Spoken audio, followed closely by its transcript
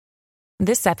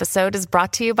This episode is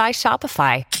brought to you by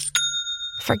Shopify.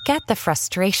 Forget the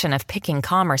frustration of picking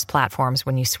commerce platforms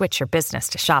when you switch your business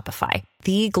to Shopify,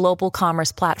 the global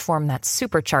commerce platform that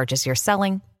supercharges your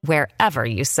selling wherever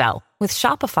you sell. With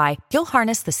Shopify, you'll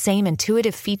harness the same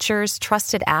intuitive features,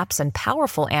 trusted apps, and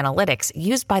powerful analytics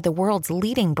used by the world's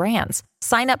leading brands.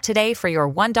 Sign up today for your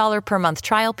 $1 per month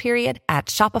trial period at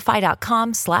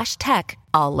shopify.com/tech,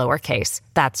 all lowercase.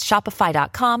 That's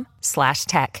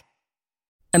shopify.com/tech.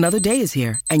 Another day is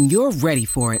here, and you're ready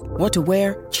for it. What to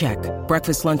wear? Check.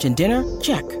 Breakfast, lunch, and dinner?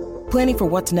 Check. Planning for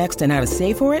what's next and how to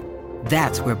save for it?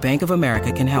 That's where Bank of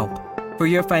America can help. For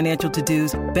your financial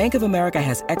to-dos, Bank of America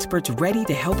has experts ready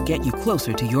to help get you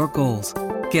closer to your goals.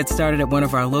 Get started at one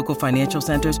of our local financial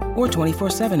centers or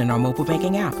 24/7 in our mobile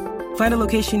banking app. Find a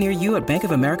location near you at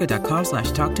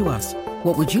bankofamerica.com/talktous.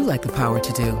 What would you like the power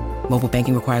to do? Mobile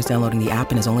banking requires downloading the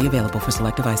app and is only available for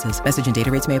select devices. Message and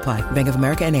data rates may apply. Bank of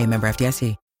America NA, member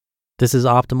FDIC. This is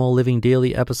Optimal Living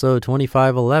Daily, episode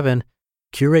 2511,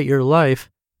 Curate Your Life,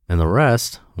 and the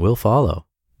Rest Will Follow,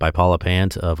 by Paula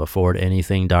Pant of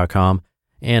AffordAnything.com.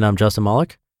 And I'm Justin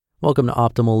Malik. Welcome to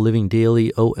Optimal Living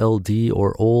Daily, OLD,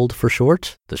 or OLD for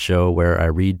short, the show where I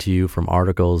read to you from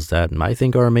articles that I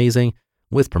think are amazing,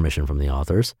 with permission from the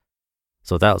authors.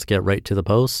 So with that, let's get right to the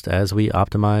post as we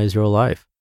optimize your life.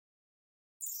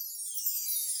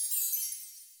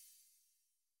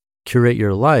 Curate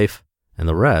Your Life, and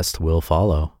the Rest Will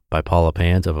Follow, by Paula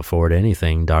Pant of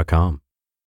AffordAnything.com.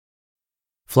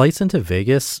 Flights into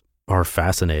Vegas are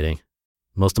fascinating.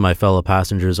 Most of my fellow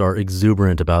passengers are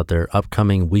exuberant about their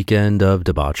upcoming weekend of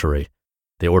debauchery.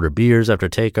 They order beers after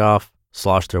takeoff,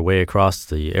 slosh their way across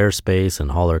the airspace,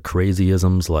 and holler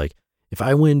crazyisms like, "If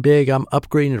I win big, I'm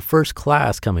upgrading to first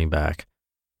class coming back."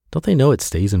 Don't they know it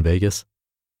stays in Vegas?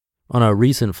 On a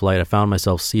recent flight, I found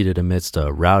myself seated amidst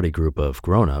a rowdy group of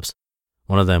grown-ups.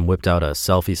 One of them whipped out a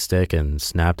selfie stick and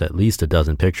snapped at least a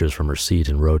dozen pictures from her seat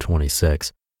in row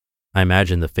 26. I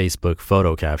imagine the Facebook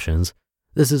photo captions: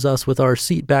 "This is us with our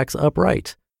seat backs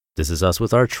upright. This is us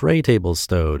with our tray tables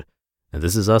stowed. And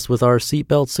this is us with our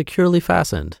seatbelts securely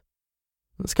fastened."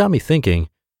 This got me thinking,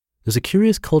 there's a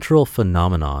curious cultural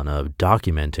phenomenon of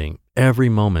documenting every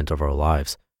moment of our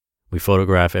lives. We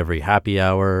photograph every happy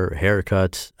hour,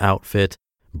 haircut, outfit,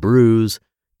 bruise,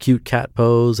 cute cat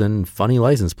pose, and funny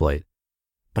license plate.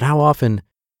 But how often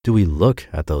do we look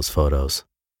at those photos?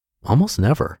 Almost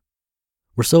never.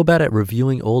 We're so bad at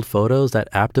reviewing old photos that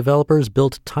app developers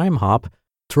built TimeHop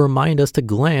to remind us to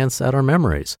glance at our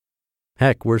memories.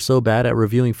 Heck, we're so bad at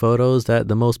reviewing photos that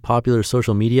the most popular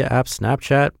social media app,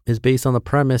 Snapchat, is based on the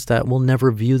premise that we'll never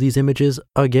view these images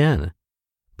again.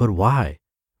 But why?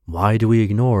 Why do we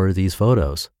ignore these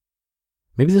photos?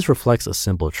 Maybe this reflects a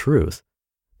simple truth.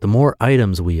 The more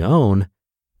items we own,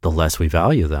 the less we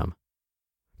value them.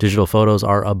 Digital photos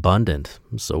are abundant,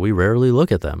 so we rarely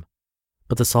look at them.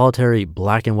 But the solitary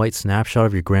black and white snapshot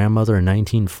of your grandmother in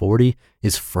 1940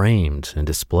 is framed and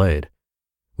displayed.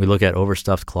 We look at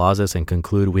overstuffed closets and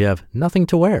conclude we have nothing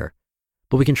to wear,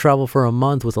 but we can travel for a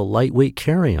month with a lightweight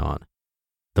carry-on.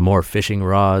 The more fishing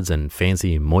rods and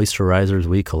fancy moisturizers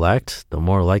we collect, the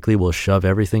more likely we'll shove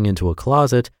everything into a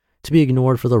closet to be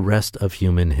ignored for the rest of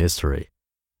human history.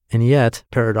 And yet,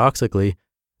 paradoxically,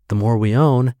 the more we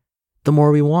own, the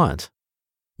more we want.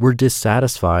 We're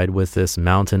dissatisfied with this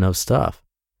mountain of stuff.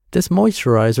 This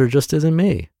moisturizer just isn't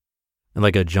me. And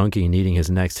like a junkie needing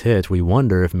his next hit, we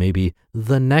wonder if maybe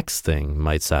the next thing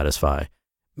might satisfy.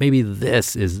 Maybe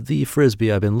this is the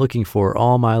Frisbee I've been looking for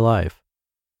all my life.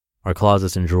 Our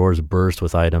closets and drawers burst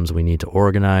with items we need to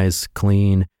organize,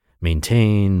 clean,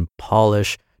 maintain,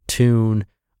 polish, tune,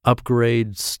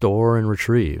 upgrade, store, and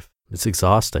retrieve. It's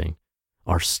exhausting.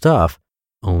 Our stuff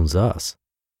owns us.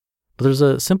 But there's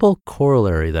a simple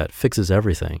corollary that fixes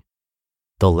everything.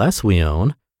 The less we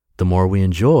own, the more we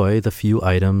enjoy the few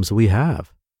items we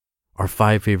have. Our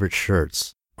 5 favorite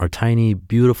shirts, our tiny,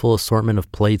 beautiful assortment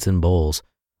of plates and bowls,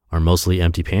 our mostly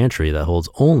empty pantry that holds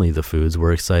only the foods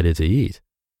we're excited to eat.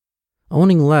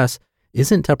 Owning less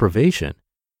isn't deprivation,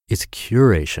 it's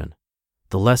curation.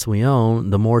 The less we own,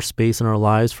 the more space in our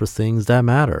lives for things that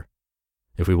matter.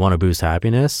 If we want to boost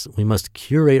happiness, we must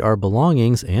curate our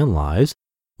belongings and lives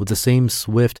with the same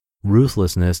swift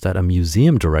ruthlessness that a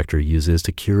museum director uses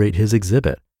to curate his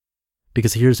exhibit.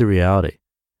 Because here's the reality.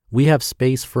 We have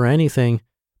space for anything,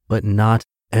 but not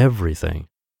everything.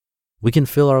 We can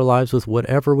fill our lives with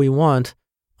whatever we want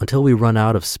until we run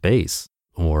out of space,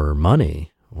 or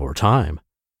money, or time.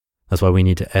 That's why we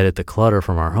need to edit the clutter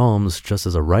from our homes just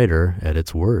as a writer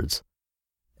edits words.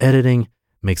 Editing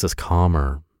makes us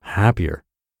calmer, happier.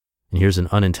 And here's an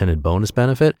unintended bonus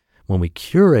benefit. When we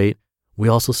curate, we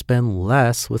also spend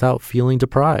less without feeling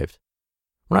deprived.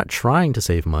 We're not trying to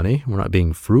save money. We're not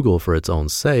being frugal for its own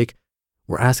sake.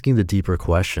 We're asking the deeper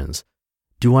questions.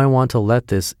 Do I want to let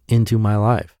this into my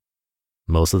life?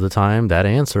 Most of the time, that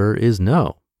answer is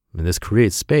no. And this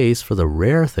creates space for the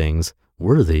rare things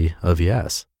worthy of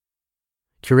yes.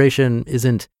 Curation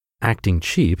isn't acting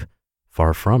cheap,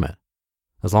 far from it.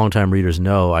 As longtime readers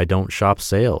know, I don't shop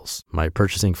sales. My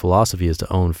purchasing philosophy is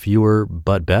to own fewer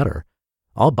but better.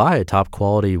 I'll buy a top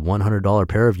quality $100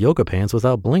 pair of yoga pants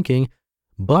without blinking,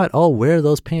 but I'll wear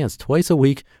those pants twice a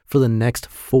week for the next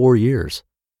 4 years.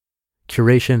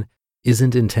 Curation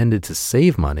isn't intended to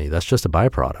save money. That's just a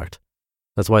byproduct.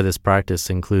 That's why this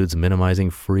practice includes minimizing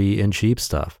free and cheap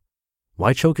stuff.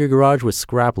 Why choke your garage with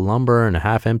scrap lumber and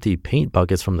half-empty paint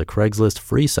buckets from the Craigslist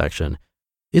free section?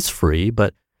 It's free,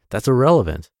 but that's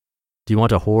irrelevant. Do you want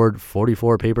to hoard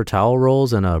 44 paper towel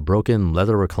rolls and a broken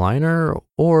leather recliner,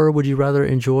 or would you rather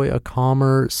enjoy a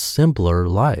calmer, simpler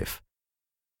life?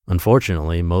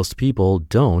 Unfortunately, most people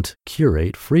don't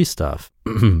curate free stuff,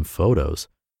 photos.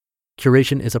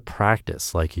 Curation is a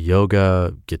practice like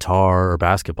yoga, guitar, or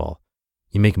basketball.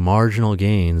 You make marginal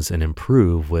gains and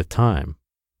improve with time.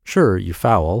 Sure, you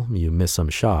foul, you miss some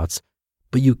shots,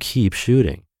 but you keep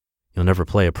shooting. You'll never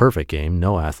play a perfect game,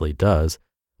 no athlete does,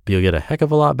 but you'll get a heck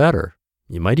of a lot better.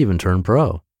 You might even turn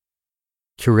pro.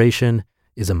 Curation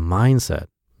is a mindset.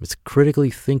 It's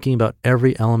critically thinking about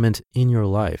every element in your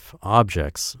life,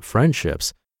 objects,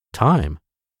 friendships, time.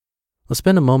 Let's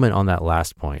spend a moment on that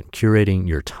last point, curating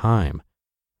your time.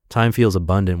 Time feels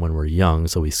abundant when we're young,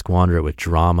 so we squander it with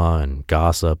drama and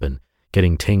gossip and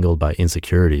getting tangled by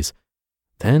insecurities.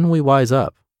 Then we wise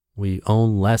up. We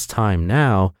own less time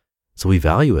now, so we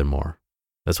value it more.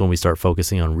 That's when we start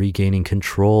focusing on regaining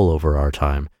control over our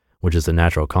time, which is the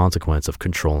natural consequence of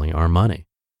controlling our money.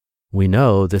 We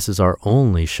know this is our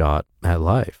only shot at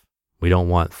life. We don't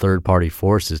want third-party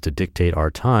forces to dictate our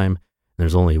time.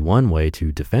 There's only one way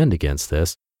to defend against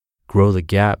this: grow the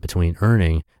gap between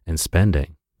earning and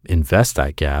spending. Invest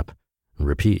that gap and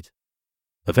repeat.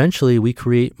 Eventually, we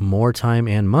create more time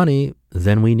and money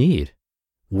than we need.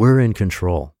 We're in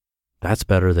control. That's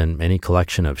better than any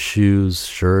collection of shoes,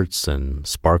 shirts, and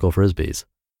sparkle frisbees.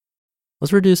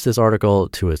 Let's reduce this article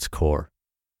to its core.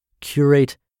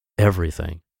 Curate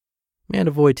everything. And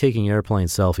avoid taking airplane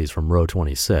selfies from row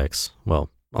 26. Well,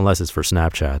 unless it's for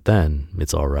Snapchat, then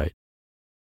it's all right.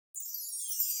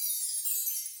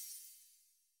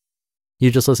 You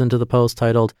just listened to the post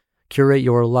titled, Curate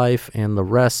Your Life and the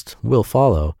Rest Will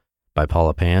Follow by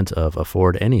Paula Pant of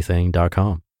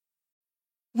AffordAnything.com.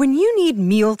 When you need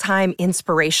mealtime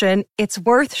inspiration, it's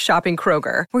worth shopping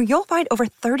Kroger, where you'll find over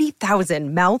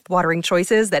 30,000 mouth-watering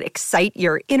choices that excite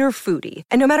your inner foodie.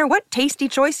 And no matter what tasty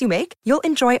choice you make, you'll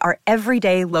enjoy our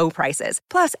everyday low prices,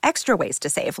 plus extra ways to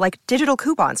save, like digital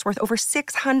coupons worth over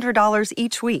 $600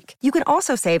 each week. You can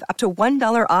also save up to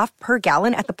 $1 off per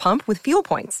gallon at the pump with fuel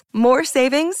points. More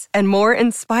savings and more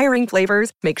inspiring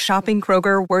flavors make shopping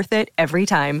Kroger worth it every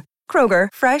time. Kroger,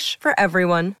 fresh for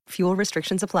everyone. Fuel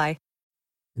restrictions apply.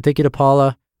 And thank you to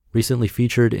Paula, recently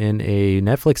featured in a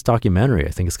Netflix documentary.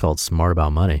 I think it's called Smart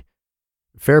About Money.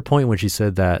 Fair point when she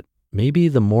said that maybe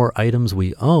the more items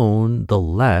we own, the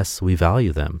less we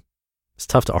value them. It's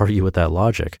tough to argue with that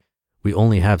logic. We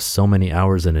only have so many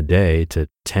hours in a day to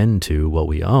tend to what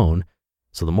we own,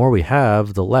 so the more we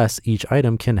have, the less each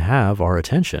item can have our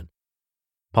attention.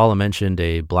 Paula mentioned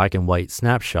a black and white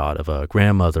snapshot of a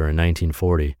grandmother in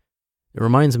 1940. It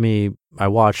reminds me, I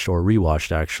watched or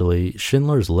rewatched actually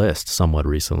Schindler's List somewhat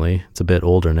recently. It's a bit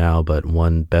older now, but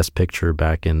won Best Picture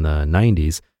back in the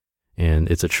 90s.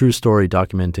 And it's a true story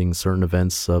documenting certain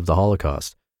events of the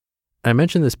Holocaust. I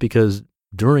mention this because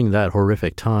during that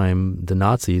horrific time, the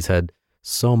Nazis had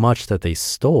so much that they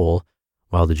stole,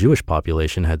 while the Jewish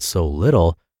population had so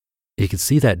little. You could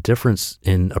see that difference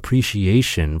in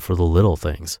appreciation for the little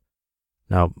things.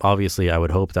 Now, obviously, I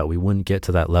would hope that we wouldn't get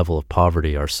to that level of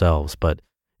poverty ourselves, but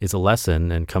it's a lesson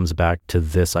and comes back to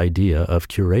this idea of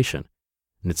curation.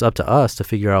 And it's up to us to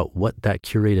figure out what that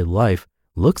curated life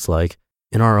looks like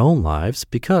in our own lives,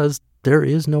 because there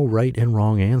is no right and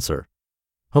wrong answer.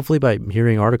 Hopefully, by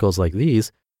hearing articles like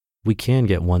these, we can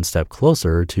get one step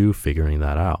closer to figuring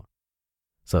that out.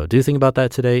 So do think about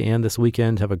that today and this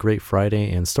weekend. Have a great Friday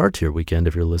and start to your weekend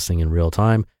if you're listening in real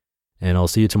time. And I'll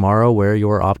see you tomorrow where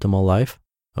your optimal life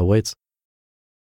awaits.